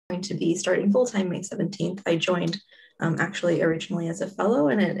going to be starting full-time May 17th. I joined actually originally as a fellow,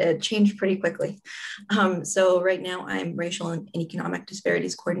 and it changed pretty quickly. So right now I'm Racial and Economic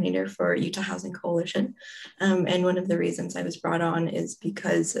Disparities Coordinator for Utah Housing Coalition. And one of the reasons I was brought on is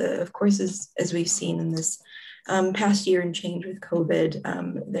because, of course, as we've seen in this past year and change with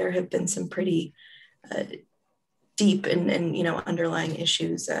COVID, there have been some pretty deep and underlying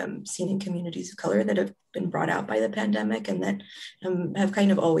issues seen in communities of color that have been brought out by the pandemic, and that have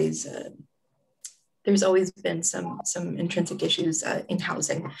kind of always there's always been some intrinsic issues in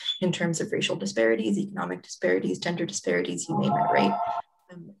housing in terms of racial disparities, economic disparities, gender disparities, you name it, right?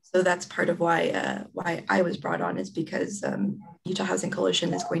 So that's part of why I was brought on, is because Utah Housing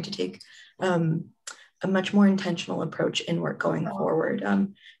Coalition is going to take a much more intentional approach in work going forward.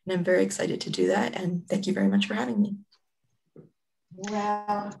 And I'm very excited to do that. And thank you very much for having me.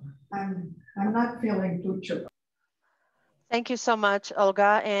 Well, I'm not feeling too sure. Thank you so much,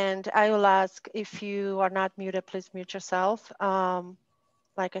 Olga. And I will ask, if you are not muted, please mute yourself.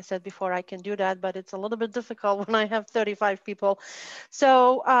 Like I said before, I can do that, but it's a little bit difficult when I have 35 people. So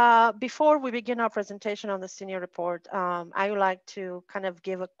before we begin our presentation on the senior report, I would like to kind of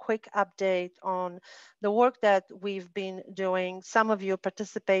give a quick update on the work that we've been doing. Some of you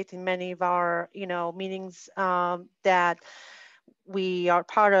participate in many of our meetings that we are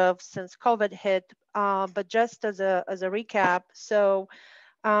part of since COVID hit, but just as a recap, so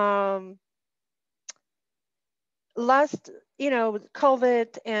last,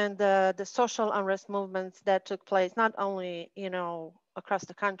 COVID and the social unrest movements that took place, not only, across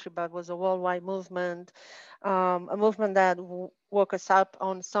the country, but was a worldwide movement, a movement that woke us up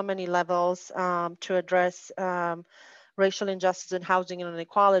on so many levels to address racial injustice in housing and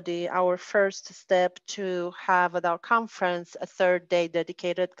inequality. Our first step to have at our conference a third day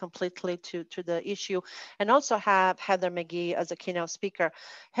dedicated completely to the issue, and also have Heather McGhee as a keynote speaker.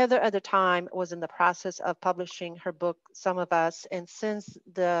 Heather at the time was in the process of publishing her book, Some of Us, and since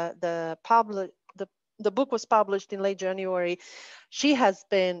the book was published in late January, she has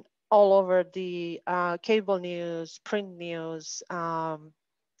been all over the cable news, print news,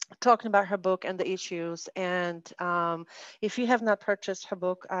 talking about her book and the issues. And if you have not purchased her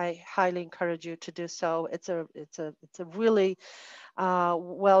book, I highly encourage you to do so. It's a really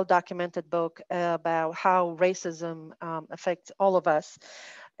well-documented book about how racism affects all of us.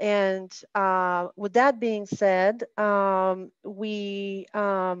 And with that being said, we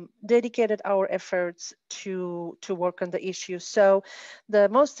dedicated our efforts to work on the issue. So the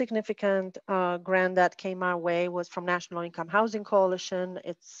most significant grant that came our way was from National Income Housing Coalition.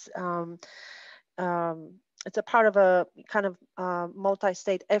 It's a part of a kind of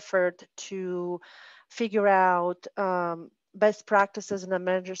multi-state effort to figure out best practices in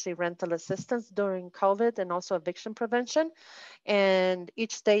emergency rental assistance during COVID and also eviction prevention. And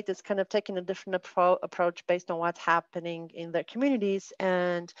each state is kind of taking a different approach based on what's happening in their communities.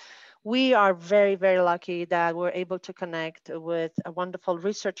 And we are very, very lucky that we're able to connect with a wonderful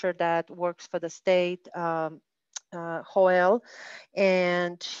researcher that works for the state, Joel,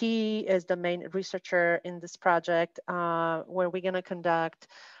 and he is the main researcher in this project, where we're going to conduct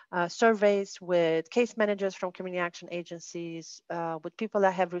surveys with case managers from community action agencies, with people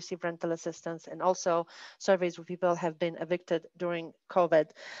that have received rental assistance, and also surveys with people that have been evicted during COVID.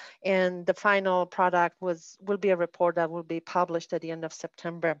 And the final product will be a report that will be published at the end of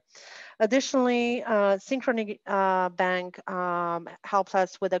September. Additionally, Synchrony Bank helped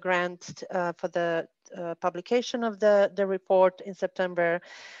us with a grant for the publication of the report in September.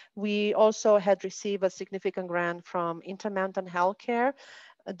 We also had received a significant grant from Intermountain Healthcare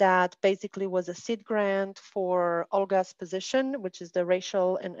that basically was a seed grant for Olga's position, which is the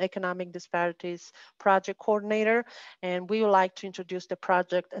Racial and Economic Disparities Project Coordinator. And we would like to introduce the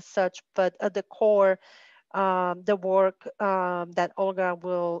project as such, but at the core, the work that Olga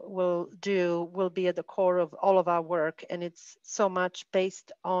will do will be at the core of all of our work. And it's so much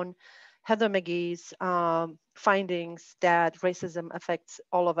based on Heather McGhee's findings that racism affects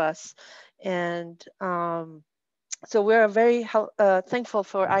all of us. And so we're very thankful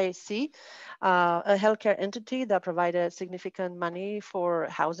for IAC, a healthcare entity that provided significant money for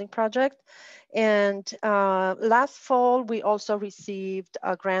housing project. And last fall, we also received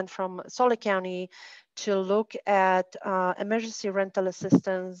a grant from Salt Lake County to look at emergency rental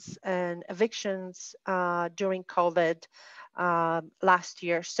assistance and evictions during COVID last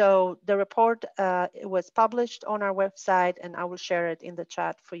year. So the report it was published on our website, and I will share it in the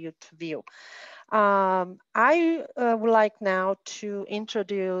chat for you to view. I would like now to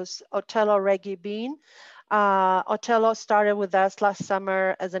introduce Otelo Reggy-Beane. Otelo started with us last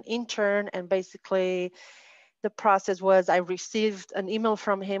summer as an intern, and basically the process was I received an email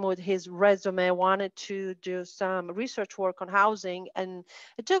from him with his resume. I wanted to do some research work on housing, and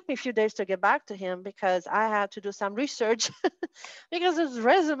it took me a few days to get back to him because I had to do some research because his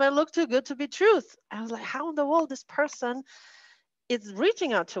resume looked too good to be truth. I was like, how in the world this person is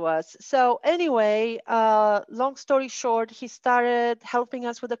reaching out to us? So anyway, long story short, he started helping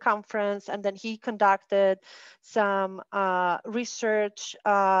us with the conference, and then he conducted some research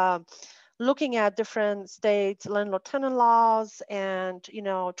looking at different states' landlord-tenant laws and,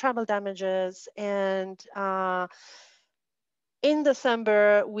 tribal damages. And in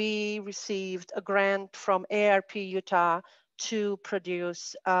December, we received a grant from AARP Utah to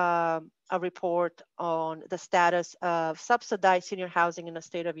produce a report on the status of subsidized senior housing in the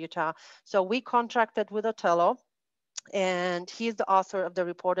state of Utah. So we contracted with Otelo, and he's the author of the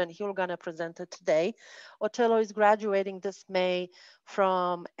report, and he's going to present it today. Otelo is graduating this May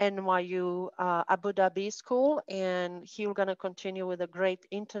from NYU Abu Dhabi School, and he's going to continue with a great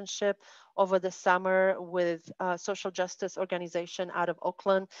internship over the summer with a social justice organization out of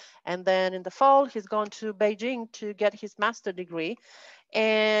Oakland. And then in the fall, he's going to Beijing to get his master's degree.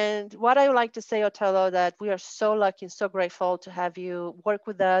 And what I would like to say, Otelo, that we are so lucky and so grateful to have you work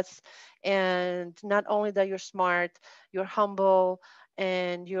with us. And not only that you're smart, you're humble,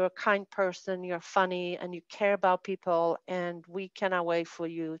 and you're a kind person, you're funny, and you care about people. And we cannot wait for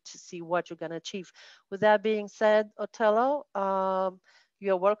you to see what you're going to achieve. With that being said, Otelo,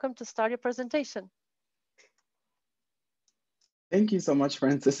 you're welcome to start your presentation. Thank you so much,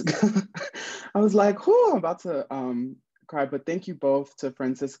 Francisca. I was like, whoo, I'm about to cry, but thank you both to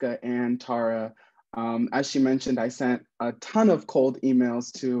Francisca and Tara. As she mentioned, I sent a ton of cold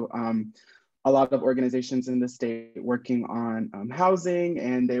emails to a lot of organizations in the state working on housing,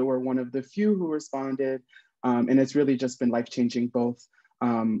 and they were one of the few who responded. And it's really just been life-changing both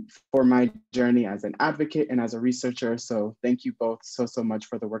for my journey as an advocate and as a researcher. So thank you both so much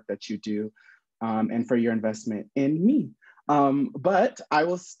for the work that you do and for your investment in me. But I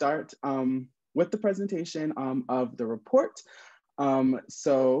will start with the presentation of the report.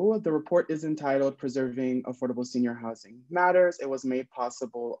 So the report is entitled Preserving Affordable Senior Housing Matters. It was made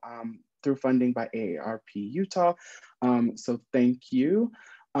possible through funding by AARP Utah. So thank you.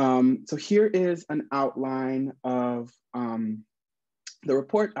 So here is an outline of the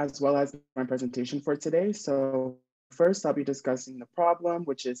report as well as my presentation for today. So first, I'll be discussing the problem,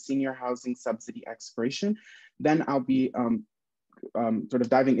 which is senior housing subsidy expiration. Then I'll be sort of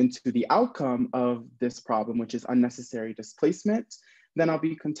diving into the outcome of this problem, which is unnecessary displacement. Then I'll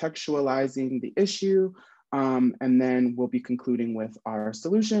be contextualizing the issue, and then we'll be concluding with our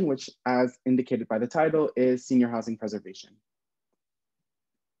solution, which, as indicated by the title, is senior housing preservation.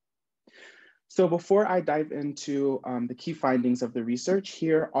 So before I dive into the key findings of the research,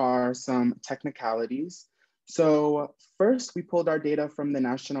 here are some technicalities. So first, we pulled our data from the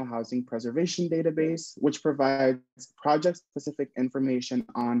National Housing Preservation Database, which provides project-specific information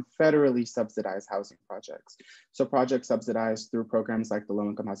on federally subsidized housing projects. So projects subsidized through programs like the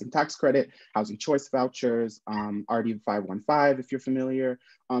Low-Income Housing Tax Credit, Housing Choice Vouchers, RD 515, if you're familiar.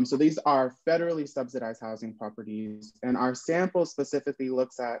 So these are federally subsidized housing properties, and our sample specifically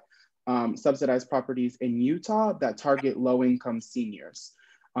looks at subsidized properties in Utah that target low-income seniors.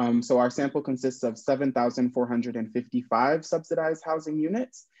 So our sample consists of 7,455 subsidized housing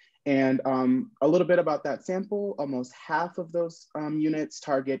units. And a little bit about that sample, almost half of those units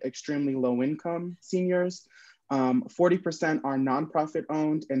target extremely low income seniors. 40% are nonprofit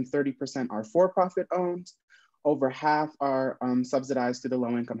owned and 30% are for-profit owned. Over half are subsidized through the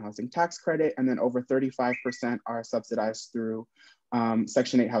low income housing tax credit, and then over 35% are subsidized through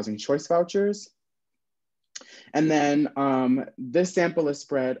Section 8 housing choice vouchers. And then this sample is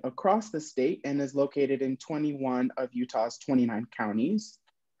spread across the state and is located in 21 of Utah's 29 counties.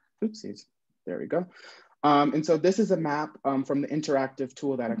 Oopsies, there we go. And so this is a map from the interactive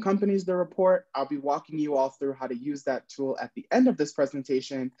tool that accompanies the report. I'll be walking you all through how to use that tool at the end of this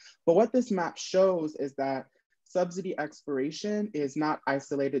presentation. But what this map shows is that subsidy expiration is not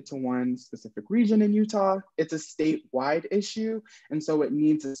isolated to one specific region in Utah. It's a statewide issue, and so it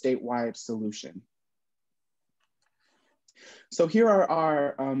needs a statewide solution. So here are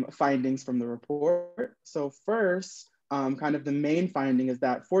our findings from the report. So first, kind of the main finding is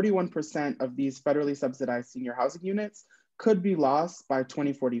that 41% of these federally subsidized senior housing units could be lost by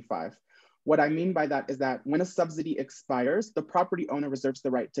 2045. What I mean by that is that when a subsidy expires, the property owner reserves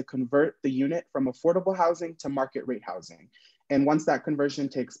the right to convert the unit from affordable housing to market rate housing. And once that conversion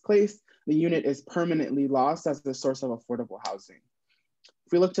takes place, the unit is permanently lost as the source of affordable housing.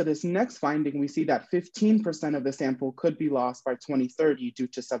 If we look to this next finding, we see that 15% of the sample could be lost by 2030 due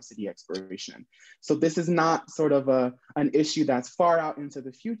to subsidy expiration. So this is not sort of an issue that's far out into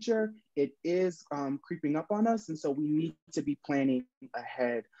the future. It is creeping up on us. And so we need to be planning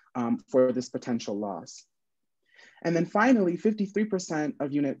ahead for this potential loss. And then finally, 53%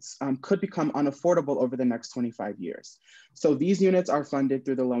 of units could become unaffordable over the next 25 years. So these units are funded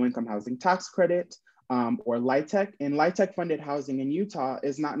through the low-income housing tax credit, or LIHTC. And LIHTC funded housing in Utah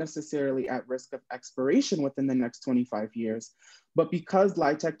is not necessarily at risk of expiration within the next 25 years, but because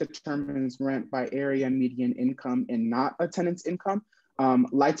LIHTC determines rent by area median income and not a tenant's income,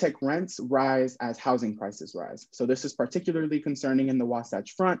 LIHTC rents rise as housing prices rise. So this is particularly concerning in the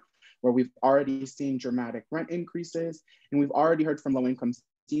Wasatch Front, where we've already seen dramatic rent increases, and we've already heard from low-income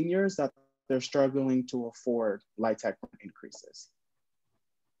seniors that they're struggling to afford LIHTC rent increases.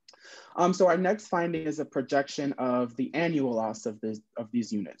 So our next finding is a projection of the annual loss of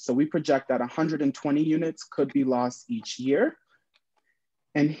these units. So we project that 120 units could be lost each year.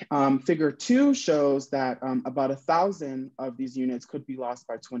 And figure 2 shows that about 1,000 of these units could be lost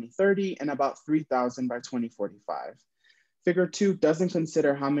by 2030 and about 3,000 by 2045. Figure 2 doesn't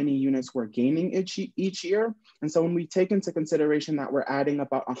consider how many units we're gaining each year. And so when we take into consideration that we're adding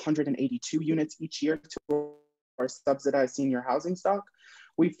about 182 units each year to our subsidized senior housing stock,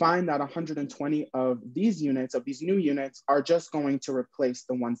 we find that 120 of these units, of these new units, are just going to replace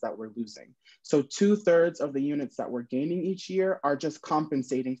the ones that we're losing. So 2/3 of the units that we're gaining each year are just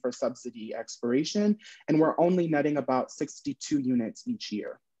compensating for subsidy expiration, and we're only netting about 62 units each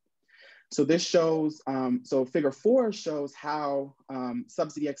year. So this shows, so figure 4 shows how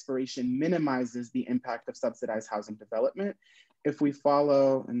subsidy expiration minimizes the impact of subsidized housing development. If we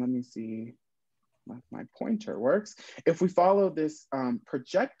follow, and let me see, my pointer works. If we follow this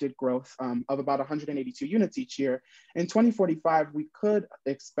projected growth of about 182 units each year, in 2045, we could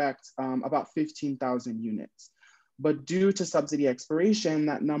expect about 15,000 units. But due to subsidy expiration,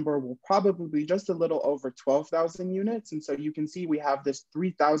 that number will probably be just a little over 12,000 units. And so you can see we have this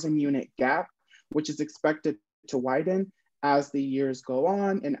 3,000 unit gap, which is expected to widen as the years go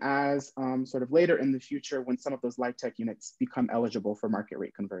on and as sort of later in the future when some of those LIHTC units become eligible for market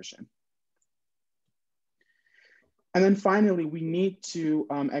rate conversion. And then finally, we need to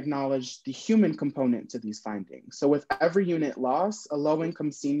acknowledge the human component to these findings. So with every unit loss, a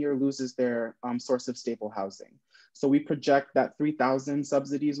low-income senior loses their source of stable housing. So we project that 3,000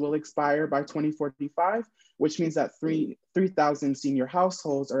 subsidies will expire by 2045, which means that 3,000 senior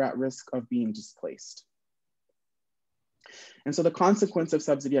households are at risk of being displaced. And so the consequence of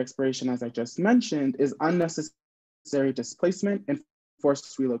subsidy expiration, as I just mentioned, is unnecessary displacement and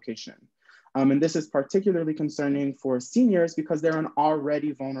forced relocation. And this is particularly concerning for seniors because they're an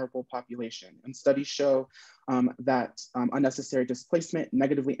already vulnerable population. And studies show that unnecessary displacement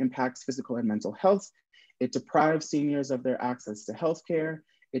negatively impacts physical and mental health. It deprives seniors of their access to healthcare.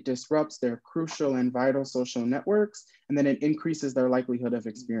 It disrupts their crucial and vital social networks, and then it increases their likelihood of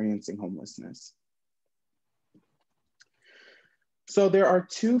experiencing homelessness. So there are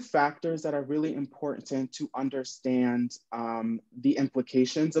 2 factors that are really important to understand the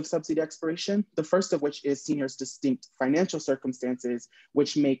implications of subsidy expiration. The first of which is seniors' distinct financial circumstances,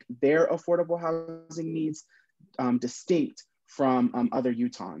 which make their affordable housing needs distinct from other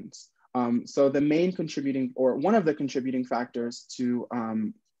Utahns. So the main contributing, or one of the contributing factors to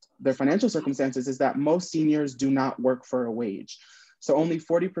their financial circumstances is that most seniors do not work for a wage. So only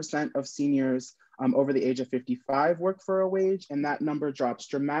 40% of seniors over the age of 55 work for a wage, and that number drops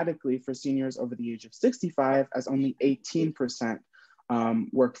dramatically for seniors over the age of 65 as only 18%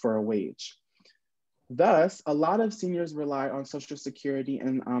 work for a wage. Thus, a lot of seniors rely on Social Security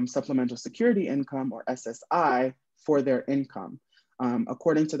and Supplemental Security Income, or SSI, for their income.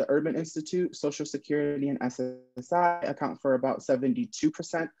 According to the Urban Institute, Social Security and SSI account for about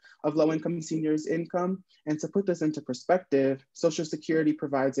 72% of low-income seniors' income. And to put this into perspective, Social Security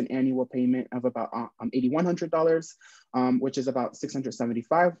provides an annual payment of about $8,100, which is about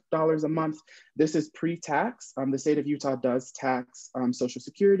 $675 a month. This is pre-tax. The state of Utah does tax Social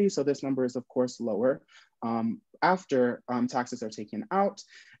Security, so this number is of course lower after taxes are taken out.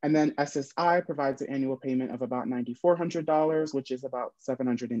 And then SSI provides an annual payment of about $9,400, which is about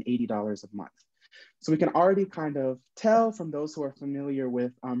 $780 a month. So we can already kind of tell from those who are familiar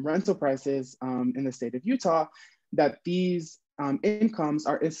with rental prices in the state of Utah that these incomes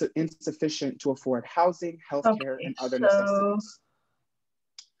are insufficient to afford housing, healthcare, and other necessities.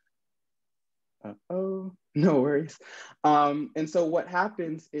 Oh, no worries. And so what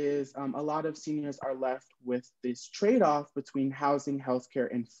happens is a lot of seniors are left with this trade-off between housing,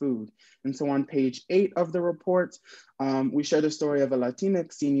 healthcare, and food. And so on page 8 of the report, we share the story of a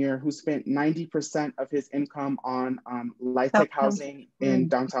Latinx senior who spent 90% of his income on LIHTC housing in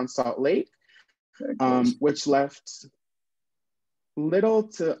downtown Salt Lake, which left little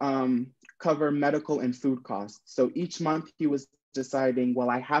to cover medical and food costs. So each month he was deciding, well,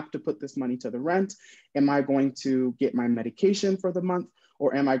 I have to put this money to the rent. Am I going to get my medication for the month,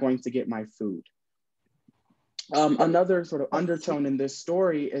 or am I going to get my food? Another sort of undertone in this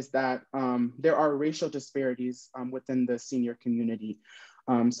story is that there are racial disparities within the senior community.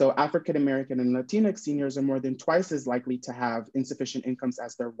 So African American and Latinx seniors are more than twice as likely to have insufficient incomes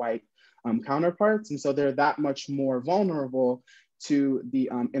as their white counterparts. And so they're that much more vulnerable to the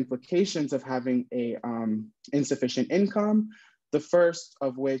implications of having a insufficient income. The first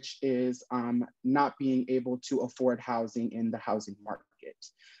of which is not being able to afford housing in the housing market.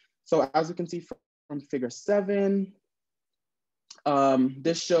 So as we can see from figure 7,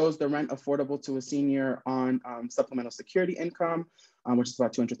 this shows the rent affordable to a senior on supplemental security income, which is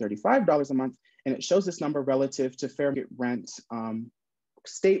about $235 a month. And it shows this number relative to fair market rent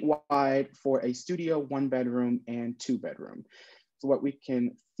statewide for a studio, 1-bedroom, and 2-bedroom. So what we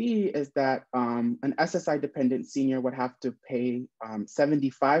can see is that an SSI dependent senior would have to pay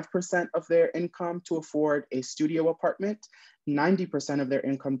 75% of their income to afford a studio apartment, 90% of their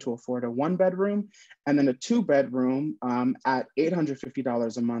income to afford a 1-bedroom, and then a 2-bedroom at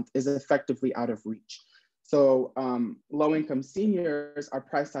 $850 a month is effectively out of reach. So low-income seniors are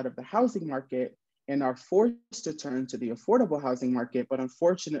priced out of the housing market and are forced to turn to the affordable housing market, but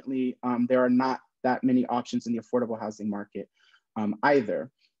unfortunately, there are not that many options in the affordable housing market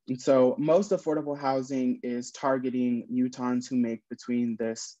either. And so most affordable housing is targeting Utahns who make between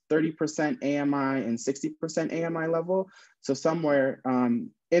this 30% AMI and 60% AMI level. So somewhere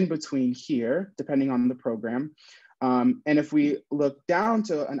in between here, depending on the program. And if we look down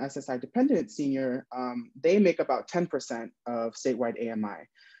to an SSI dependent senior, they make about 10% of statewide AMI.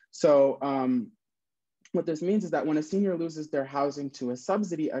 So what this means is that when a senior loses their housing to a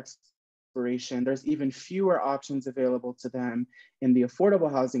subsidy expiration, there's even fewer options available to them in the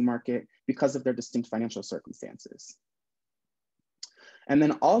affordable housing market because of their distinct financial circumstances. And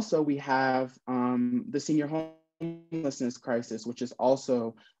then also we have the senior homelessness crisis, which is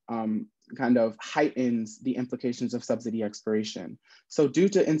also kind of heightens the implications of subsidy expiration. So due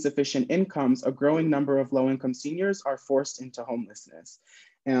to insufficient incomes, a growing number of low-income seniors are forced into homelessness.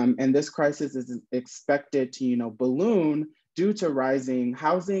 And this crisis is expected to, balloon due to rising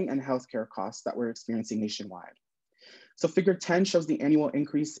housing and healthcare costs that we're experiencing nationwide. So figure 10 shows the annual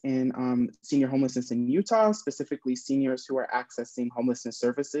increase in senior homelessness in Utah, specifically seniors who are accessing homelessness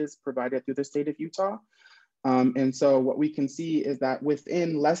services provided through the state of Utah. And so what we can see is that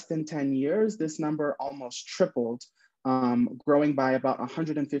within less than 10 years, this number almost tripled, growing by about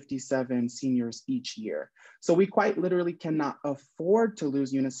 157 seniors each year. So we quite literally cannot afford to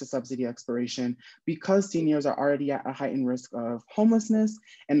lose units to subsidy expiration because seniors are already at a heightened risk of homelessness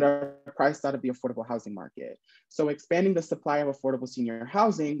and are priced out of the affordable housing market. So expanding the supply of affordable senior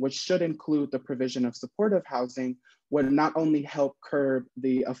housing, which should include the provision of supportive housing, would not only help curb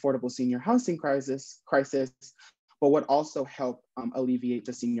the affordable senior housing crisis, but would also help alleviate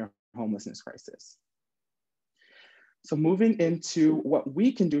the senior homelessness crisis. So moving into what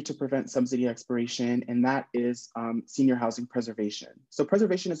we can do to prevent subsidy expiration, and that is senior housing preservation. So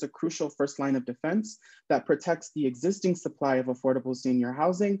preservation is a crucial first line of defense that protects the existing supply of affordable senior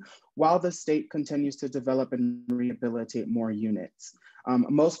housing while the state continues to develop and rehabilitate more units.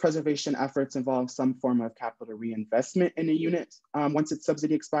 Most preservation efforts involve some form of capital reinvestment in a unit once its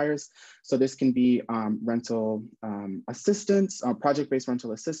subsidy expires. So this can be rental assistance, project-based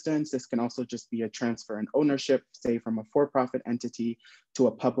rental assistance. This can also just be a transfer in ownership, say from a for-profit entity to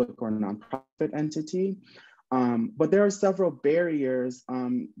a public or nonprofit entity. But there are several barriers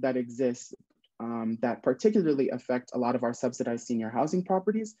that exist that particularly affect a lot of our subsidized senior housing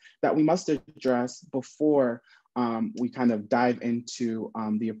properties that we must address before we kind of dive into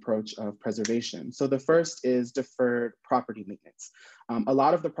the approach of preservation. So the first is deferred property maintenance. A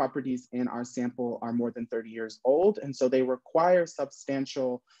lot of the properties in our sample are more than 30 years old, and so they require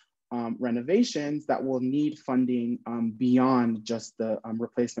substantial renovations that will need funding beyond just the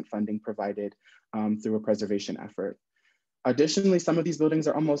replacement funding provided through a preservation effort. Additionally, some of these buildings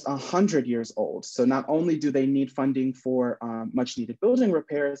are almost 100 years old. So not only do they need funding for much needed building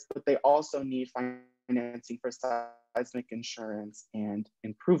repairs, but they also need financing for seismic insurance and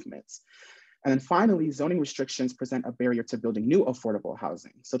improvements. And then finally, zoning restrictions present a barrier to building new affordable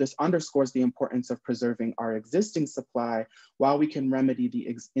housing. So this underscores the importance of preserving our existing supply while we can remedy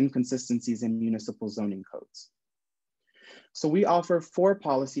the inconsistencies in municipal zoning codes. So we offer 4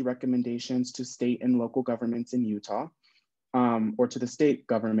 policy recommendations to state and local governments in Utah, or to the state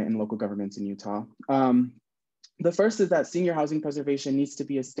government and local governments in Utah. The first is that senior housing preservation needs to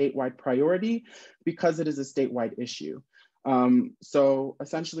be a statewide priority because it is a statewide issue. So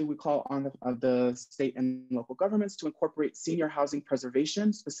essentially we call on the state and local governments to incorporate senior housing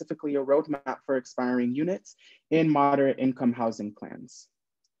preservation, specifically a roadmap for expiring units in moderate income housing plans.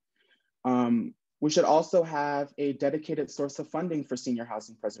 We should also have a dedicated source of funding for senior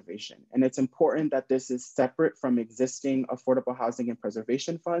housing preservation. And it's important that this is separate from existing affordable housing and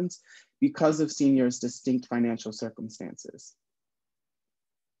preservation funds because of seniors' distinct financial circumstances.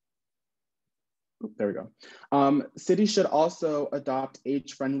 There we go. Cities should also adopt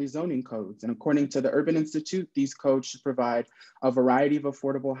age-friendly zoning codes. And according to the Urban Institute, these codes should provide a variety of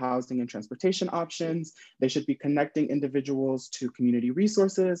affordable housing and transportation options. They should be connecting individuals to community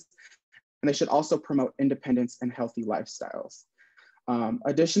resources, and they should also promote independence and healthy lifestyles.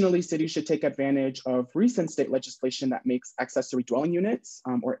 Additionally, cities should take advantage of recent state legislation that makes accessory dwelling units,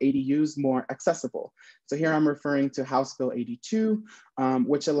 or ADUs, more accessible. So here I'm referring to House Bill 82,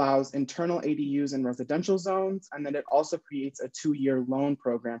 which allows internal ADUs in residential zones, and then it also creates a 2-year loan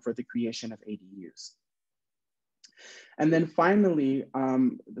program for the creation of ADUs. And then finally,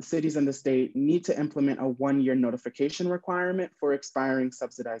 the cities and the state need to implement a 1-year notification requirement for expiring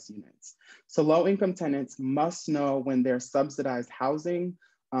subsidized units. So low-income tenants must know when their subsidized housing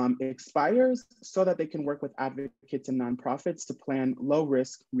expires so that they can work with advocates and nonprofits to plan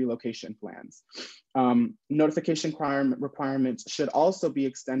low-risk relocation plans. Notification requirements should also be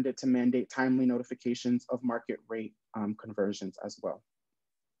extended to mandate timely notifications of market rate conversions as well.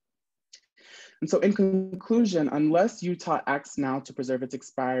 And so in conclusion, unless Utah acts now to preserve its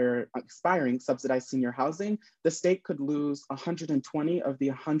expiring subsidized senior housing, the state could lose 120 of the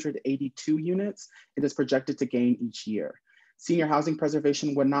 182 units it is projected to gain each year. Senior housing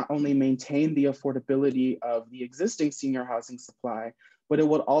preservation would not only maintain the affordability of the existing senior housing supply, but it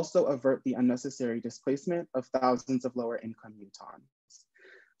would also avert the unnecessary displacement of thousands of lower income Utahns.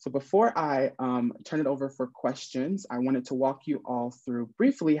 So before I turn it over for questions, I wanted to walk you all through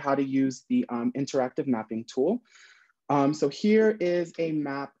briefly how to use the interactive mapping tool. So here is a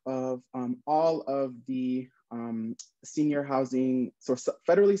map of all of the senior housing, so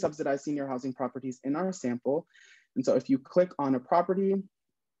federally subsidized senior housing properties in our sample. And so if you click on a property,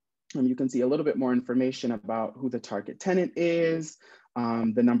 you can see a little bit more information about who the target tenant is,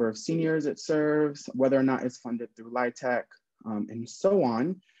 the number of seniors it serves, whether or not it's funded through LIHTC, and so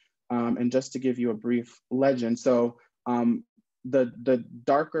on. And just to give you a brief legend, so the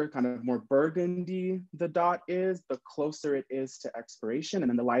darker, kind of more burgundy the dot is, the closer it is to expiration, and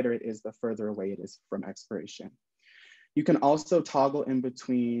then the lighter it is, the further away it is from expiration. You can also toggle in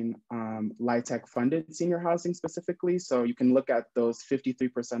between LIHTC funded senior housing specifically. So you can look at those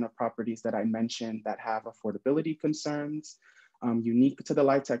 53% of properties that I mentioned that have affordability concerns unique to the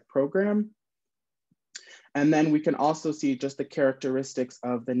LIHTC program. And then we can also see just the characteristics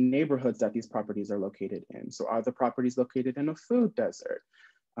of the neighborhoods that these properties are located in. So are the properties located in a food desert,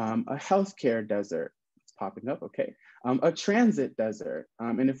 a healthcare desert, it's popping up, okay, a transit desert.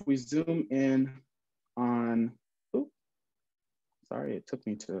 And if we zoom in on, sorry, it took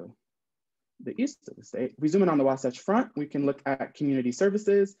me to the east of the state. If we zoom in on the Wasatch Front, we can look at community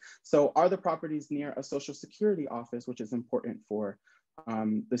services. So are the properties near a social security office, which is important for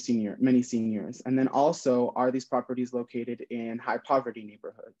many seniors? And then also, are these properties located in high poverty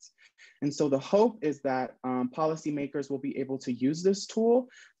neighborhoods? And so the hope is that policymakers will be able to use this tool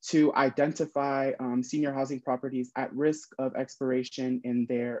to identify senior housing properties at risk of expiration in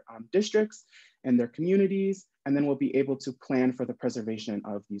their districts and their communities, and then we'll be able to plan for the preservation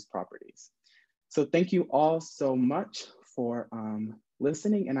of these properties. So thank you all so much for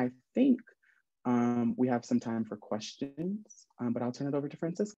listening. And I think we have some time for questions, but I'll turn it over to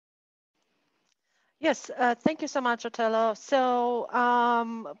Francisca. Yes, thank you so much, Otelo. So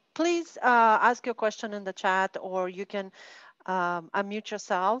please ask your question in the chat, or you can unmute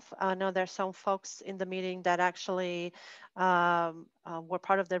yourself. I know there's some folks in the meeting that actually were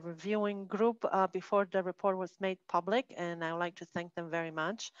part of the reviewing group before the report was made public, and I would like to thank them very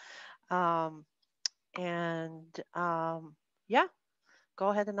much. Yeah, go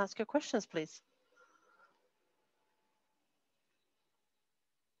ahead and ask your questions, please.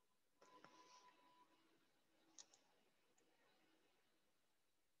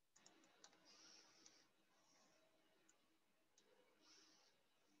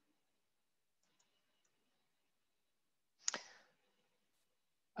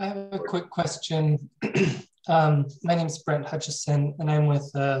 I have a quick question. My name is Brent Hutchison, and I'm with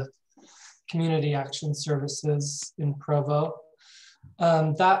Community Action Services in Provo.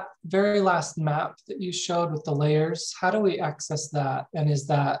 That very last map that you showed with the layers, how do we access that? And is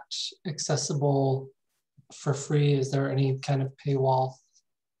that accessible for free? Is there any kind of paywall?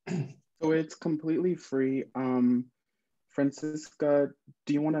 So it's completely free. Francisca,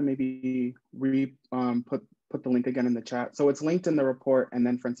 do you want to maybe put the link again in the chat? So it's linked in the report, and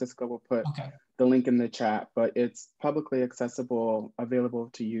then Francisca will put the link in the chat, but it's publicly accessible, available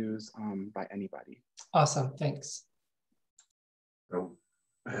to use by anybody. Awesome, thanks. So,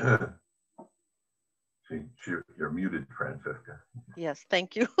 you're muted, Francisca. Yes,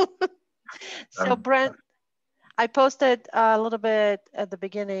 thank you. So Brent, I posted a little bit at the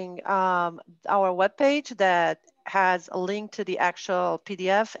beginning our webpage that has a link to the actual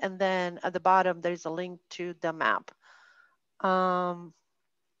PDF, and then at the bottom there's a link to the map.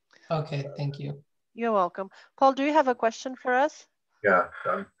 Okay, thank you. You're welcome. Paul, do you have a question for us? Yeah,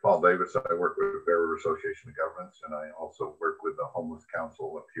 I'm Paul Davis. I work with the Bear River Association of Governments, and I also work with the Homeless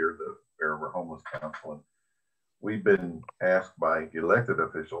Council up here, the Bear River Homeless Council. And we've been asked by elected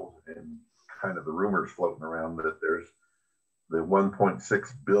officials, and kind of the rumors floating around, that there's the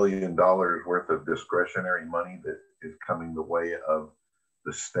 $1.6 billion worth of discretionary money that is coming the way of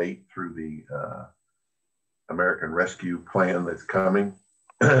the state through the American Rescue Plan that's coming.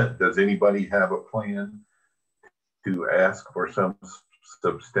 Does anybody have a plan to ask for some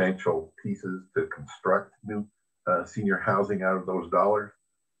substantial pieces to construct new senior housing out of those dollars?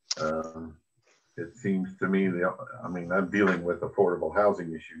 It seems to me that, I mean, I'm dealing with affordable housing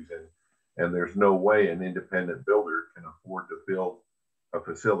issues, and there's no way an independent builder can afford to build a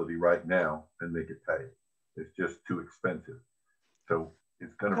facility right now and make it pay. It's just too expensive. So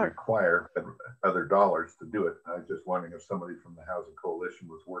it's going to require other dollars to do it. I was just wondering if somebody from the Housing Coalition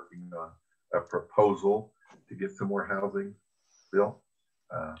was working on a proposal to get some more housing built.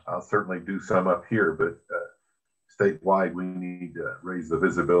 I'll certainly do some up here, but statewide, we need to raise the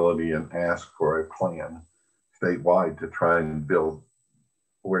visibility and ask for a plan statewide to try and build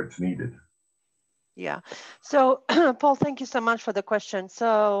where it's needed. Yeah. So Paul, thank you so much for the question.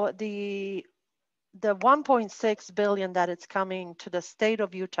 So the 1.6 billion that it's coming to the state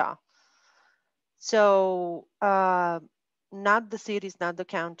of Utah. So not the cities, not the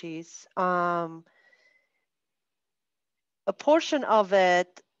counties. A portion of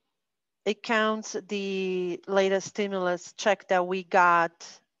it counts the latest stimulus check that we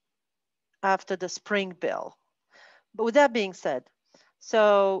got after the spring bill. But with that being said,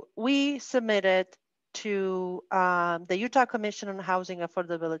 so we submitted to the Utah Commission on Housing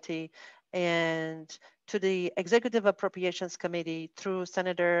Affordability and to the Executive Appropriations Committee through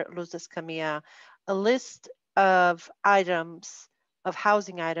Senator Luz Escamilla a list of items, of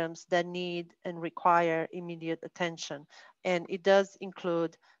housing items that need and require immediate attention. And it does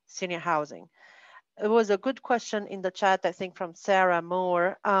include senior housing. It was a good question in the chat, I think, from Sarah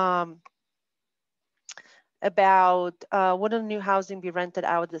Moore, about wouldn't new housing be rented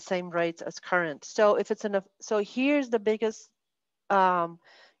out at the same rates as current? So if it's so here's the biggest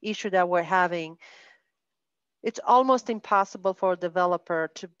issue that we're having. It's almost impossible for a developer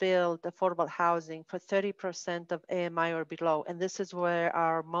to build affordable housing for 30% of AMI or below. And this is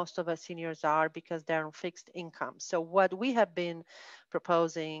where most of our seniors are, because they're on fixed income. So what we have been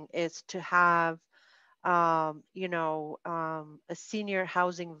proposing is to have, a senior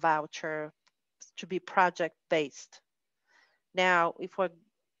housing voucher to be project-based. Now,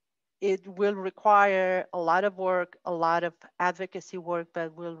 it will require a lot of work, a lot of advocacy work,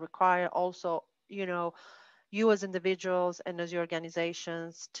 but will require also, you as individuals and as your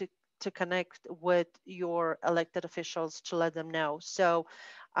organizations to connect with your elected officials to let them know. So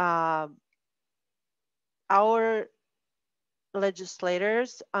our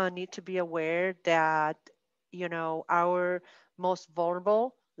legislators need to be aware that, our most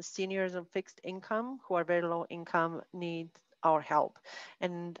vulnerable, the seniors on fixed income who are very low income, need our help.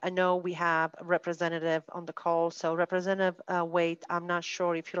 And I know we have a representative on the call. So Representative Wade, I'm not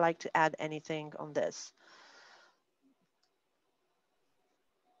sure if you'd like to add anything on this.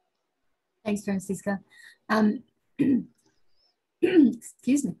 Thanks, Francisca.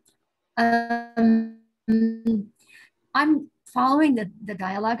 Excuse me. I'm following the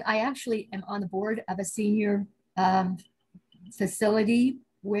dialogue. I actually am on the board of a senior facility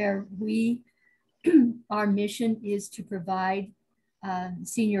where our mission is to provide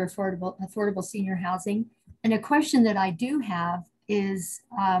affordable senior housing. And a question that I do have is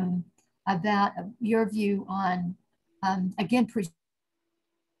about your view on, again,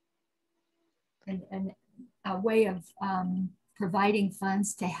 and a way of providing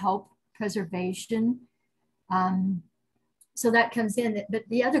funds to help preservation. So that comes in. But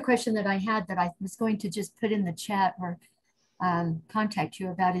the other question that I had that I was going to just put in the chat or contact you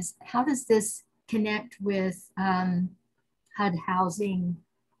about is, how does this connect with HUD housing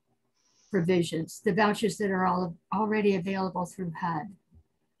provisions, the vouchers that are already available through HUD?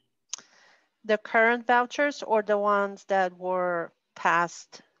 The current vouchers or the ones that were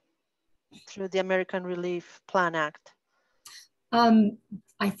passed through the American Relief Plan Act?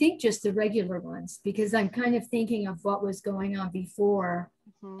 I think just the regular ones, because I'm kind of thinking of what was going on before,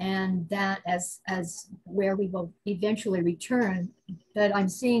 and that as where we will eventually return. But I'm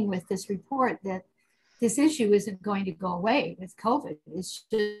seeing with this report that this issue isn't going to go away with COVID. It's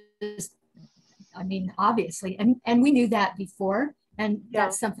just, I mean, obviously, and we knew that before. And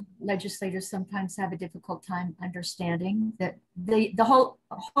that's something legislators sometimes have a difficult time understanding, that the whole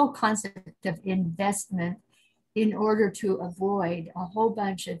concept of investment in order to avoid a whole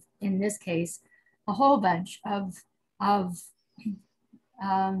bunch of, in this case, a whole bunch of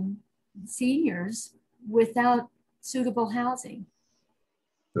seniors without suitable housing.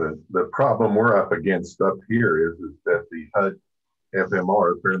 The problem we're up against up here is that the HUD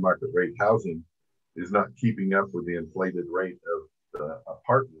FMR, fair market rate housing, is not keeping up with the inflated rate of the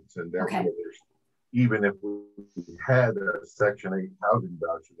apartments, and therefore there's, even if we had a Section 8 housing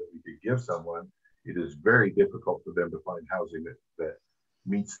voucher that we could give someone, it is very difficult for them to find housing that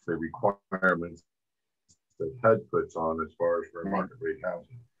meets the requirements that HUD puts on as far as fair market rate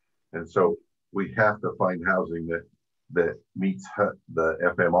housing. And so we have to find housing that meets HUD, the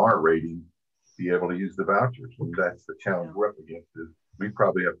FMR rating, be able to use the vouchers. And that's the challenge we're up against. Is we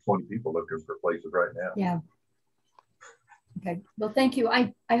probably have 20 people looking for places right now. Yeah. Okay. Well, thank you.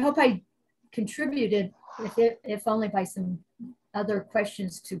 I hope I contributed, if only by some other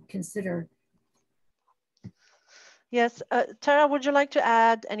questions to consider. Yes. Tara, would you like to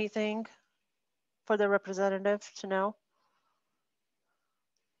add anything for the representative to know?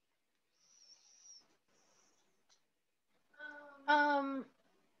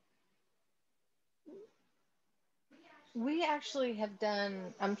 We actually have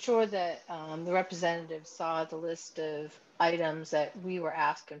done, I'm sure that the representative saw the list of items that we were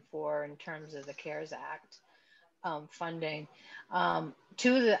asking for in terms of the CARES Act funding.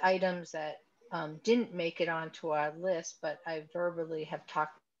 Two of the items that didn't make it onto our list, but I verbally have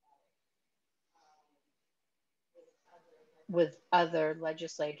talked with other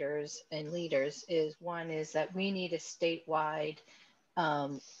legislators and leaders, is one is that we need a statewide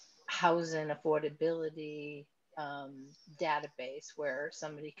housing affordability database where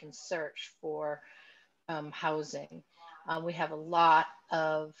somebody can search for housing. We have a lot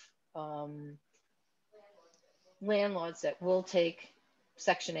of landlords that will take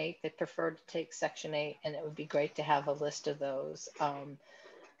Section 8, that prefer to take Section 8, and it would be great to have a list of those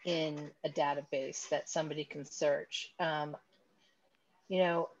in a database that somebody can search. You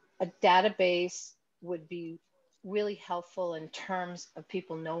know, a database would be really helpful in terms of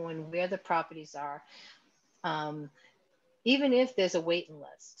people knowing where the properties are. Even if there's a waiting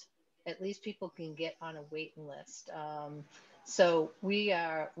list, at least people can get on a waiting list. So we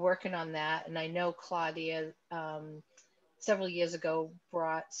are working on that. And I know Claudia several years ago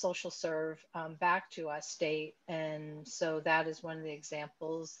brought Social Serve back to our state. And so that is one of the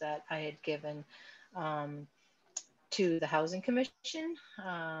examples that I had given to the Housing Commission.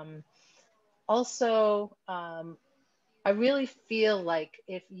 Also, I really feel like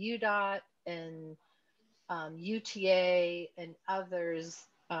if UDOT and UTA and others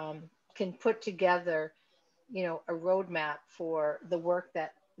can put together, you know, a roadmap for the work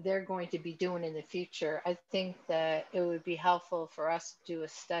that they're going to be doing in the future, I think that it would be helpful for us to do a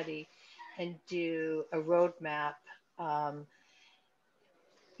study and do a roadmap,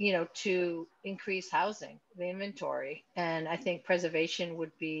 you know, to increase housing, the inventory. And I think preservation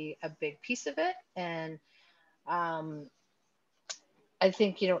would be a big piece of it. And I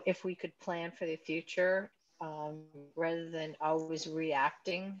think, you know, if we could plan for the future, rather than always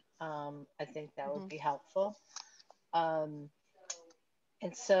reacting, I think that would be helpful.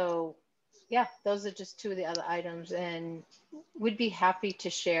 And so, yeah, those are just two of the other items, and we'd be happy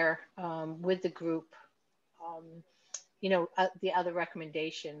to share with the group, you know, the other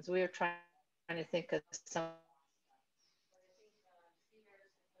recommendations. We were trying to think of some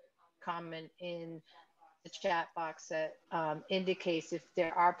comment in the chat box that indicates if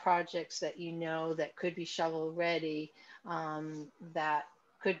there are projects that you know that could be shovel ready, that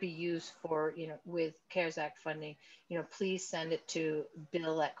could be used for, you know, with CARES Act funding, you know, please send it to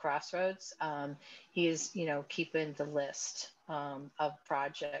Bill at Crossroads. He is, you know, keeping the list of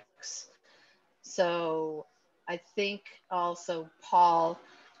projects. So I think also, Paul,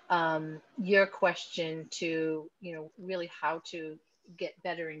 your question to, really how to get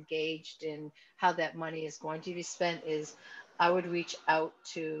better engaged in how that money is going to be spent is, I would reach out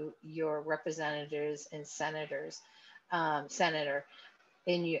to your representatives and senators, senator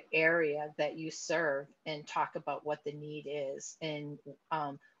in your area that you serve, and talk about what the need is, and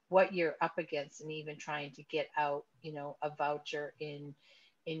what you're up against, and even trying to get out, a voucher in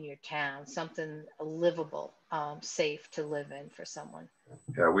your town, something livable, safe to live in for someone.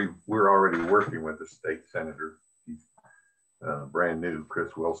 Yeah, we're already working with the state senator. He's brand new.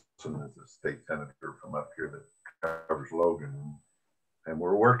 Chris Wilson is a state senator from up here that covers Logan, and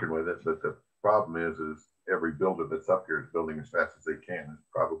we're working with it. But the problem is every builder that's up here is building as fast as they can. It's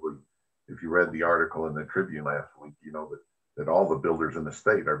probably, if you read the article in the Tribune last week, you know that all the builders in the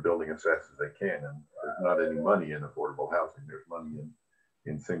state are building as fast as they can, and there's not any money in affordable housing. There's money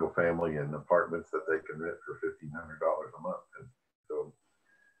in single family and apartments that they can rent for $1,500 a month. And so,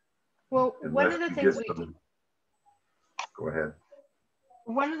 well, one of the things go ahead.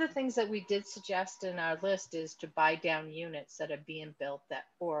 One of the things that we did suggest in our list is to buy down units that are being built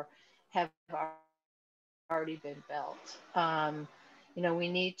or have already been built. We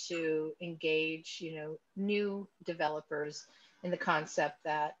need to engage, new developers in the concept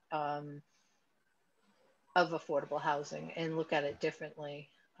that of affordable housing and look at it differently.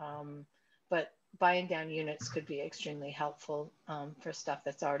 But buying down units could be extremely helpful for stuff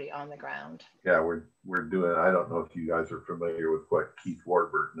that's already on the ground. Yeah, we're doing, I don't know if you guys are familiar with what Keith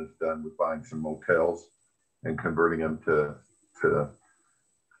Warburton has done with buying some motels and converting them to the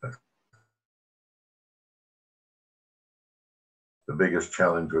biggest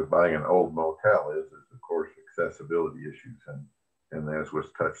challenge with buying an old motel is of course accessibility issues, and as was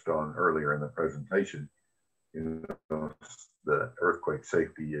touched on earlier in the presentation, the earthquake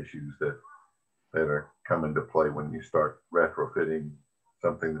safety issues that are come into play when you start retrofitting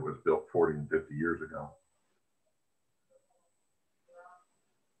something that was built 40 and 50 years ago.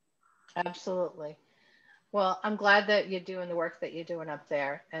 Absolutely. Well, I'm glad that you're doing the work that you're doing up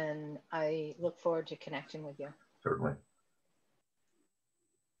there, and I look forward to connecting with you. Certainly.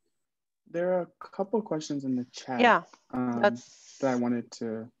 There are a couple of questions in the chat that I wanted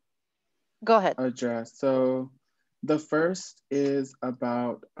to go ahead address. So the first is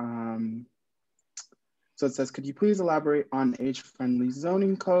about, so it says, could you please elaborate on age-friendly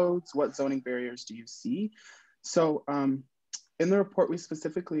zoning codes? What zoning barriers do you see? So in the report, we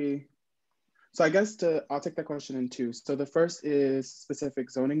specifically, so I guess I'll take that question in two. So the first is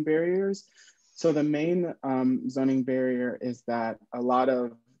specific zoning barriers. So the main zoning barrier is that a lot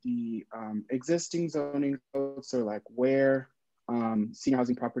of the existing zoning codes, so like where senior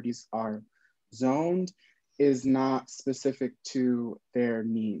housing properties are zoned, is not specific to their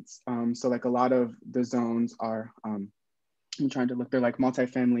needs. So like a lot of the zones are, I'm trying to look, they're like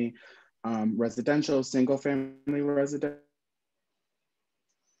multifamily residential, single family residential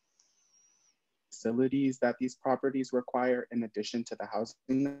facilities that these properties require in addition to the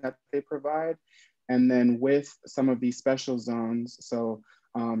housing that they provide. And then with some of these special zones, so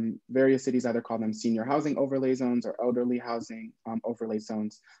various cities either call them senior housing overlay zones or elderly housing overlay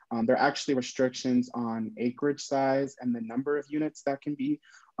zones. There are actually restrictions on acreage size and the number of units that can be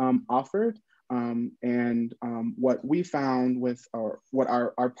offered. What we found with, or what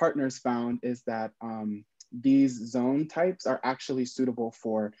our partners found, is that these zone types are actually suitable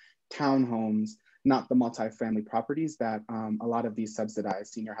for townhomes, not the multifamily properties that a lot of these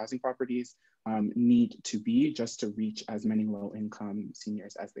subsidized senior housing properties need to be, just to reach as many low-income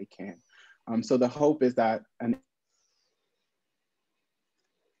seniors as they can. So the hope is that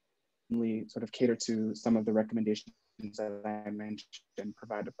sort of cater to some of the recommendations that I mentioned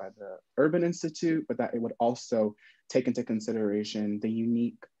provided by the Urban Institute, but that it would also take into consideration the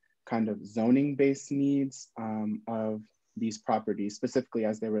unique kind of zoning-based needs of these properties, specifically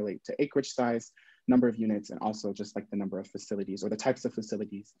as they relate to acreage size, number of units, and also just like the number of facilities or the types of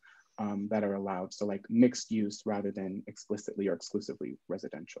facilities that are allowed. So like mixed use rather than explicitly or exclusively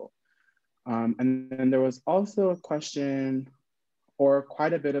residential. And then there was also a question, or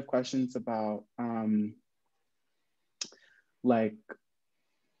quite a bit of questions about like,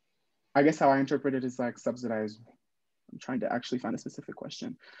 I guess how I interpret it is like subsidized. I'm trying to actually find a specific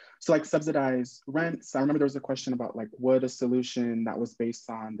question. So like subsidized rents. I remember there was a question about like, would a solution that was based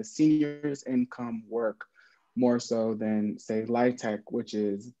on the senior's income work more so than say LIHTC, which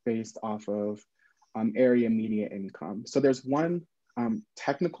is based off of area median income. So there's one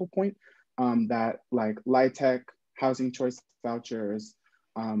technical point that like LIHTC, housing choice vouchers,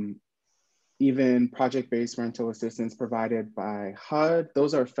 even project-based rental assistance provided by HUD,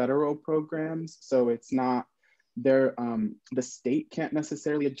 those are federal programs. So it's not the state can't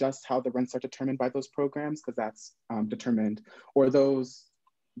necessarily adjust how the rents are determined by those programs, because that's determined, or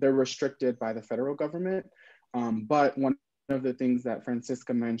they're restricted by the federal government. But one of the things that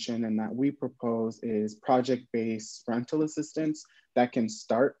Francisca mentioned and that we propose is project-based rental assistance that can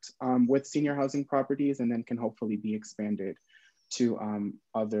start with senior housing properties and then can hopefully be expanded to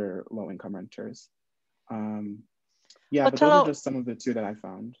other low-income renters. Yeah, but those are just some of the two that I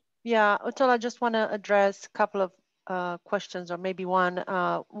found. Yeah, Otelo, I just want to address a couple of questions, or maybe one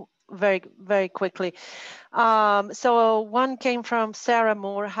very, very quickly. So one came from Sarah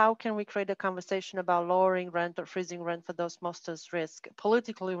Moore. How can we create a conversation about lowering rent or freezing rent for those most at risk?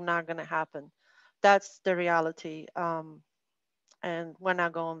 Politically, not going to happen. That's the reality. And we're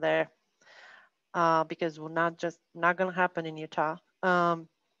not going there because we're not going to happen in Utah.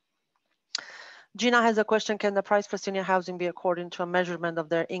 Gina has a question. Can the price for senior housing be according to a measurement of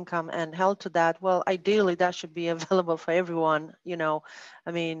their income and held to that? Well, ideally that should be available for everyone. You know,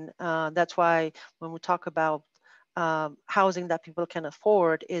 I mean, that's why when we talk about housing that people can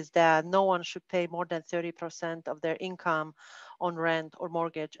afford, is that no one should pay more than 30% of their income on rent or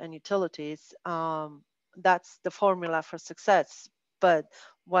mortgage and utilities. That's the formula for success. But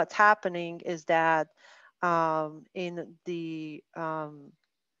what's happening is that in the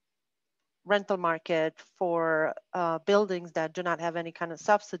rental market for buildings that do not have any kind of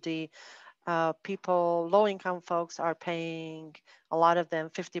subsidy, people, low-income folks are paying, a lot of them,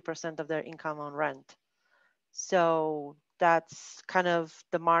 50% of their income on rent. So that's kind of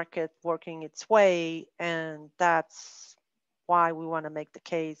the market working its way, and that's why we want to make the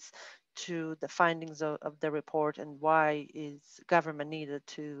case to the findings of the report and why is government needed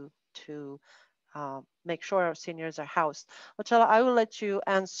to make sure our seniors are housed. Otelo, I will let you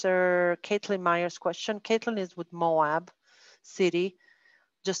answer Caitlin Meyer's question. Caitlin is with Moab City,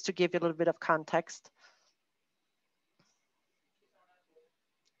 just to give you a little bit of context.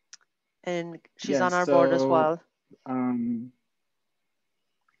 And she's on our board as well.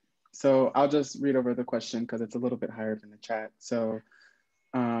 So I'll just read over the question because it's a little bit higher than the chat. So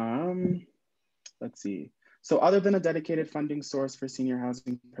let's see. So other than a dedicated funding source for senior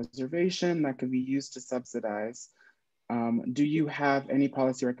housing preservation that can be used to subsidize, do you have any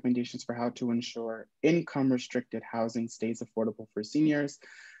policy recommendations for how to ensure income restricted housing stays affordable for seniors?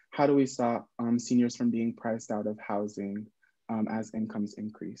 How do we stop seniors from being priced out of housing as incomes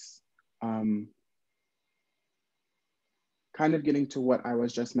increase? Kind of getting to what I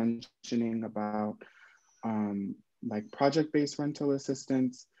was just mentioning about like project-based rental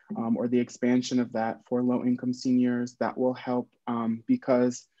assistance, or the expansion of that for low-income seniors, that will help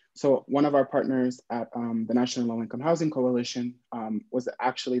because, so one of our partners at the National Low-Income Housing Coalition was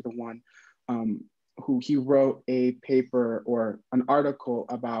actually the one who he wrote a paper or an article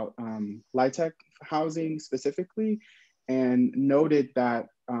about LIHTC housing specifically, and noted that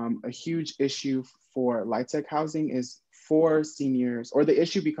a huge issue for LIHTC housing is for seniors, or the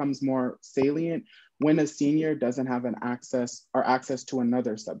issue becomes more salient when a senior doesn't have access to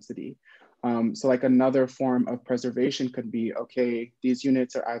another subsidy. So like another form of preservation could be, okay, these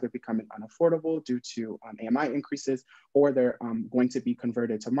units are either becoming unaffordable due to AMI increases, or they're going to be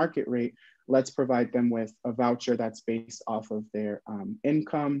converted to market rate. Let's provide them with a voucher that's based off of their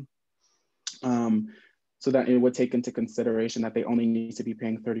income, so that it would take into consideration that they only need to be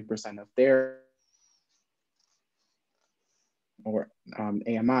paying 30% of their or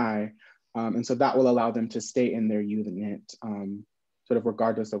AMI. And so that will allow them to stay in their unit, sort of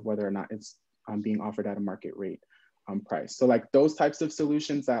regardless of whether or not it's being offered at a market rate price. So like those types of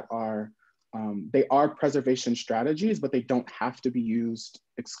solutions that are, they are preservation strategies, but they don't have to be used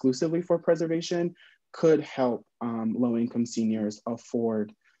exclusively for preservation, could help low-income seniors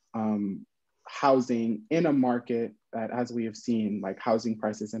afford housing in a market that, as we have seen, like housing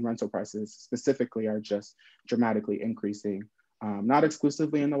prices and rental prices specifically are just dramatically increasing. Not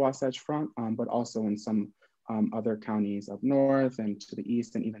exclusively in the Wasatch Front, but also in some other counties up north and to the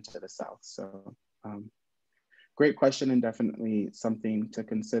east and even to the south. So great question, and definitely something to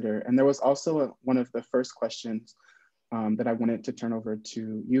consider. And there was also one of the first questions that I wanted to turn over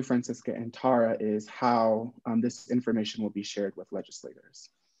to you, Francisca and Tara, is how this information will be shared with legislators.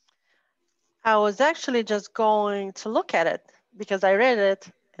 I was actually just going to look at it because I read it,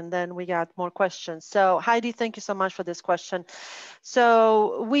 and then we got more questions. So Heidi, thank you so much for this question.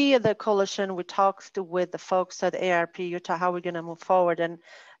 So we at the coalition, we talked with the folks at AARP Utah, how we're gonna move forward. And,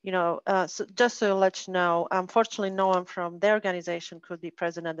 you know, so just to let you know, unfortunately, no one from their organization could be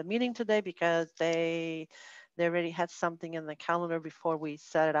present at the meeting today because they already had something in the calendar before we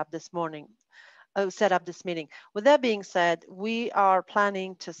set it up this morning. set up this meeting. With that being said, we are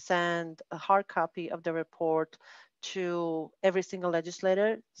planning to send a hard copy of the report to every single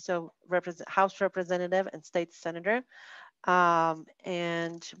legislator, so House representative and state senator.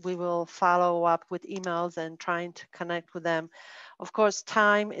 And we will follow up with emails and trying to connect with them. Of course,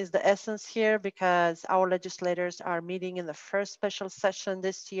 time is the essence here because our legislators are meeting in the first special session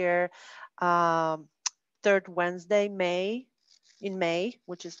this year, third Wednesday, in May,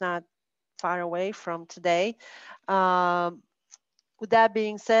 which is not far away from today. With that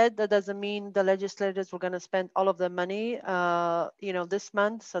being said, that doesn't mean the legislators were going to spend all of the money, this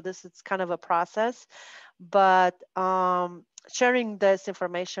month. So this is kind of a process, but sharing this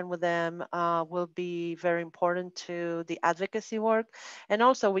information with them will be very important to the advocacy work. And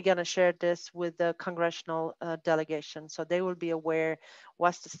also we're going to share this with the congressional delegation. So they will be aware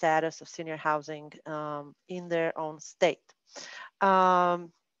what's the status of senior housing in their own state.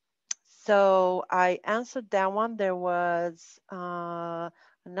 So I answered that one. There was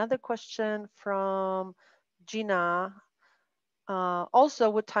another question from Gina.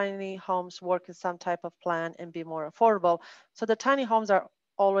 Also, would tiny homes work in some type of plan and be more affordable? So the tiny homes are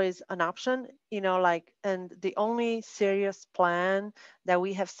always an option, and the only serious plan that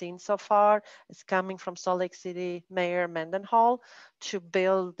we have seen so far is coming from Salt Lake City Mayor Mendenhall to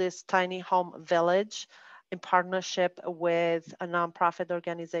build this tiny home village in partnership with a nonprofit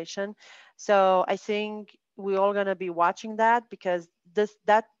organization. So I think we're all going to be watching that because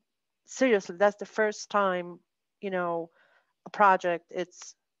seriously, that's the first time, a project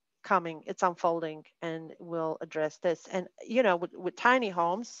it's coming, it's unfolding, and we'll address this. And, with tiny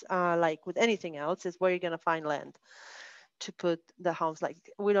homes, like with anything else, is where you're going to find land to put the homes. Like,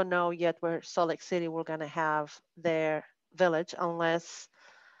 we don't know yet where Salt Lake City we're going to have their village unless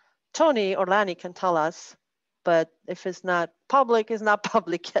Tony or Lanny can tell us. But if it's not public, it's not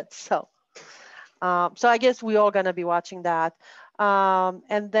public yet. So I guess we're all going to be watching that.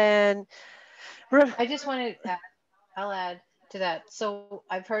 And then I just wanted to I'll add to that. So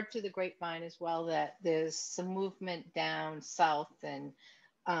I've heard through the grapevine as well that there's some movement down south in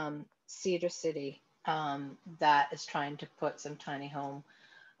Cedar City that is trying to put some tiny home,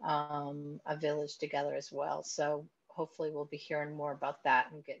 a village together as well. So hopefully we'll be hearing more about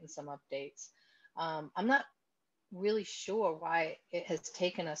that and getting some updates. I'm not really sure why it has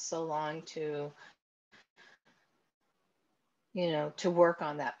taken us so long to work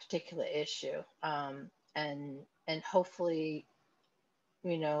on that particular issue. And hopefully,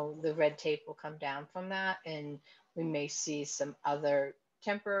 the red tape will come down from that, and we may see some other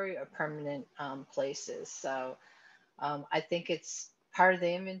temporary or permanent places. So I think it's part of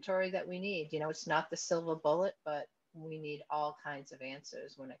the inventory that we need. It's not the silver bullet, but we need all kinds of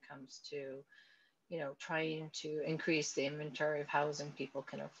answers when it comes to, trying to increase the inventory of housing people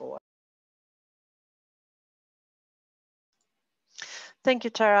can afford. Thank you,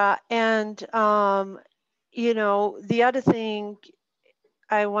 Tara. And, the other thing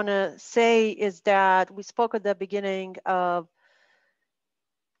I want to say is that we spoke at the beginning of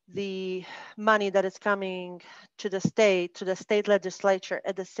the money that is coming to the state legislature.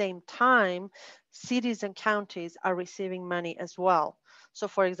 At the same time, cities and counties are receiving money as well. So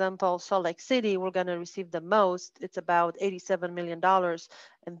for example, Salt Lake City, we're going to receive the most. It's about $87 million,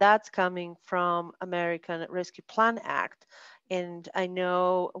 and that's coming from American Rescue Plan Act. And I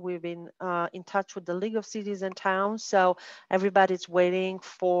know we've been in touch with the League of Cities and Towns. So everybody's waiting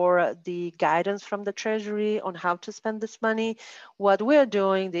for the guidance from the Treasury on how to spend this money. What we're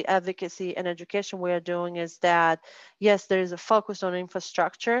doing, the advocacy and education we're doing, is that, yes, there is a focus on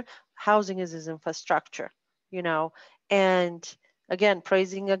infrastructure. Housing is infrastructure, and again,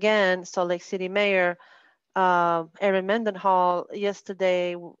 praising again Salt Lake City Mayor Erin Mendenhall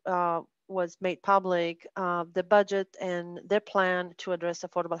yesterday was made public the budget and their plan to address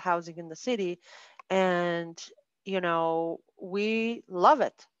affordable housing in the city. And, we love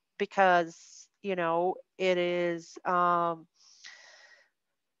it because, it is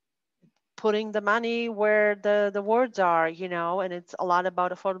putting the money where the words are, and it's a lot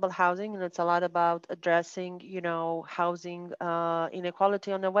about affordable housing, and it's a lot about addressing, housing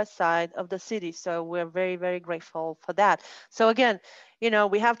inequality on the west side of the city. So we're very, very grateful for that. So again,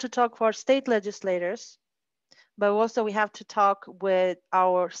 we have to talk to our state legislators, but also we have to talk with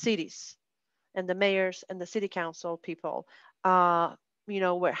our cities and the mayors and the city council people.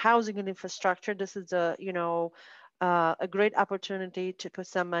 Where housing and infrastructure, this is a great opportunity to put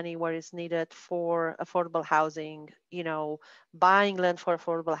some money where it's needed for affordable housing, buying land for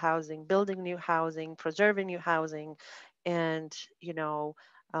affordable housing, building new housing, preserving new housing, and,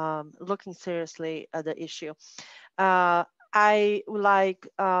 looking seriously at the issue. I would like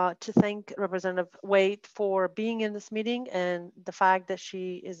to thank Representative Wade for being in this meeting and the fact that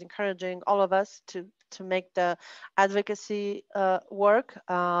she is encouraging all of us to make the advocacy work,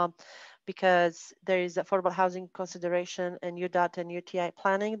 because there is affordable housing consideration in UDOT and UTI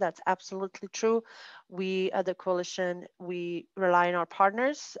planning. That's absolutely true. We at the coalition, we rely on our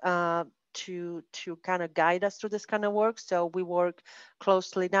partners to kind of guide us through this kind of work. So we work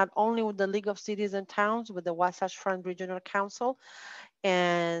closely not only with the League of Cities and Towns, with the Wasatch Front Regional Council,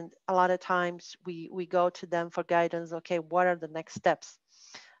 and a lot of times we go to them for guidance. Okay, what are the next steps?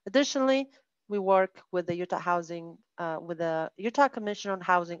 Additionally, we work with the Utah Housing, with the Utah Commission on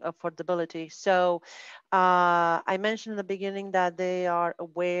Housing Affordability. So I mentioned in the beginning that they are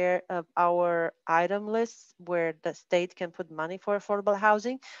aware of our item lists where the state can put money for affordable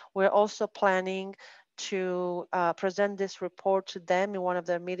housing. We're also planning to present this report to them in one of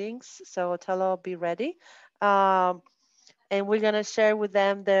their meetings. So Otelo, be ready. And we're gonna share with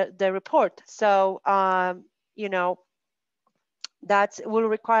them the report. So, you know, that will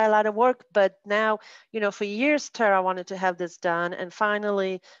require a lot of work, but now, you know, for years, Tara wanted to have this done. And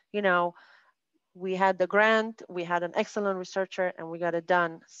finally, you know, we had the grant, we had an excellent researcher, and we got it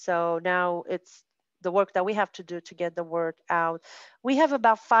done. So now it's the work that we have to do to get the word out. We have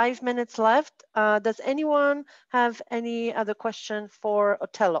about 5 minutes left. Does anyone have any other question for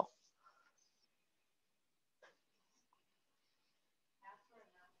Otelo?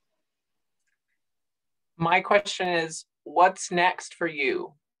 My question is, what's next for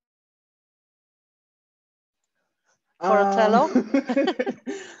you? For Otelo?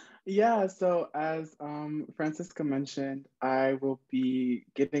 Yeah, so as Francisca mentioned, I will be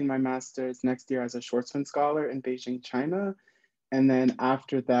getting my master's next year as a Schwarzman Scholar in Beijing, China. And then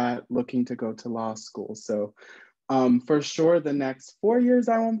after that, looking to go to law school. So for sure, the next 4 years,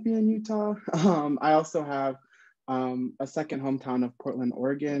 I won't be in Utah. I also have a second hometown of Portland,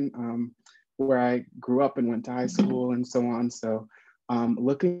 Oregon, where I grew up and went to high school and so on. So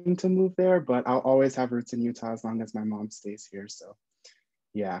looking to move there, but I'll always have roots in Utah as long as my mom stays here. So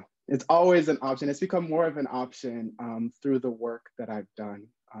yeah, it's always an option. It's become more of an option through the work that I've done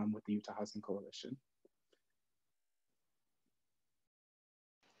with the Utah Housing Coalition.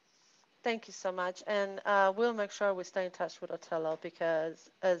 Thank you so much. And we'll make sure we stay in touch with Otelo, because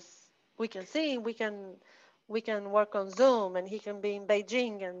as we can see, we can work on Zoom, and he can be in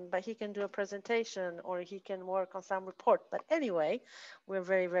Beijing, but he can do a presentation, or he can work on some report. But anyway, we're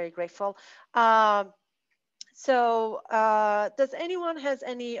very, very grateful. So does anyone has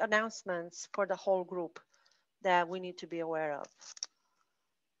any announcements for the whole group that we need to be aware of?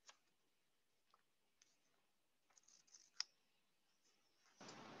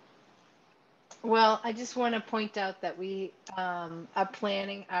 Well, I just want to point out that we are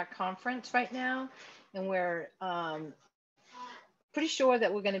planning our conference right now, and we're pretty sure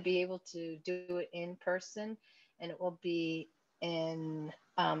that we're going to be able to do it in person, and it will be in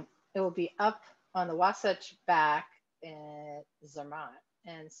it will be up on the Wasatch back at Zermatt.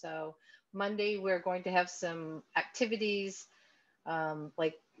 And so Monday we're going to have some activities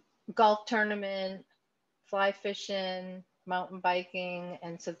like golf tournament, fly fishing, mountain biking,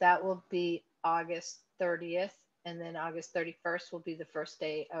 and so that will be August 30th, and then August 31st will be the first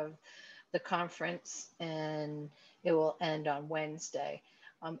day of the conference, and it will end on Wednesday.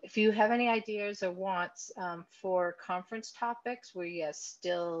 If you have any ideas or wants for conference topics, we are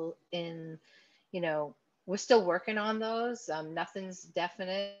still in, you know, we're still working on those. Nothing's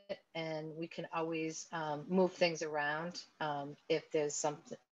definite, and we can always move things around if there's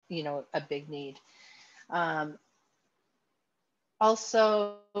something, you know, a big need.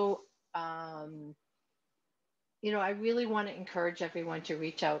 Also, you know, I really want to encourage everyone to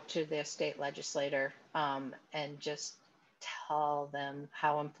reach out to their state legislator and just tell them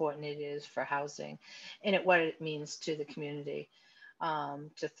how important it is for housing and what it means to the community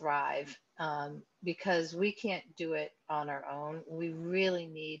to thrive, because we can't do it on our own. We really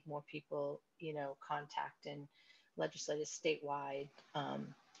need more people, you know, contacting legislators statewide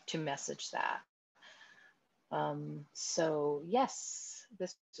to message that. So yes,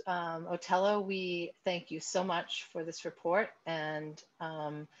 this Otelo, we thank you so much for this report, and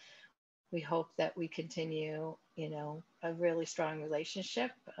we hope that we continue, you know, a really strong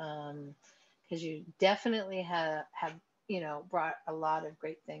relationship, because you definitely have, you know, brought a lot of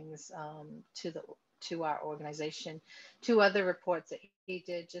great things to our organization. 2 other reports that he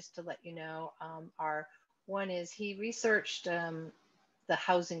did, just to let you know, are one is he researched the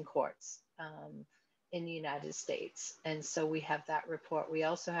housing courts in the United States. And so we have that report. We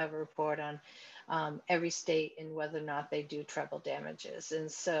also have a report on every state and whether or not they do treble damages. And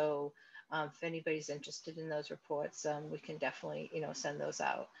so If anybody's interested in those reports, we can definitely, send those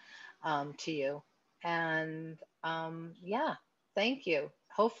out to you. And yeah, thank you.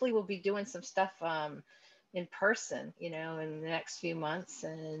 Hopefully we'll be doing some stuff in person, in the next few months.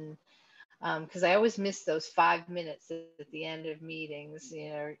 And because I always miss those 5 minutes at the end of meetings,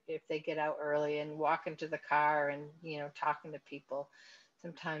 if they get out early and walk into the car and, talking to people.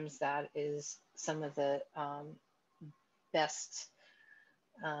 Sometimes that is some of the best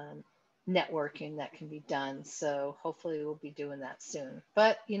networking that can be done. So hopefully we'll be doing that soon.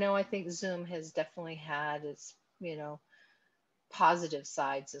 But, I think Zoom has definitely had its, positive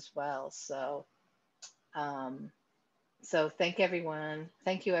sides as well. So, so thank you everyone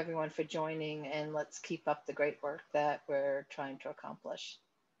for joining, and let's keep up the great work that we're trying to accomplish.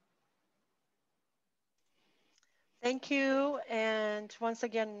 Thank you. And once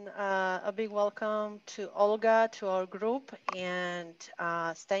again, a big welcome to Olga, to our group, and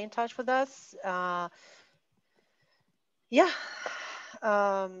stay in touch with us. Yeah,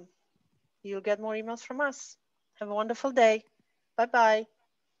 you'll get more emails from us. Have a wonderful day. Bye-bye.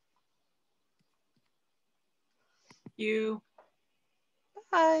 You.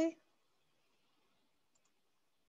 Bye.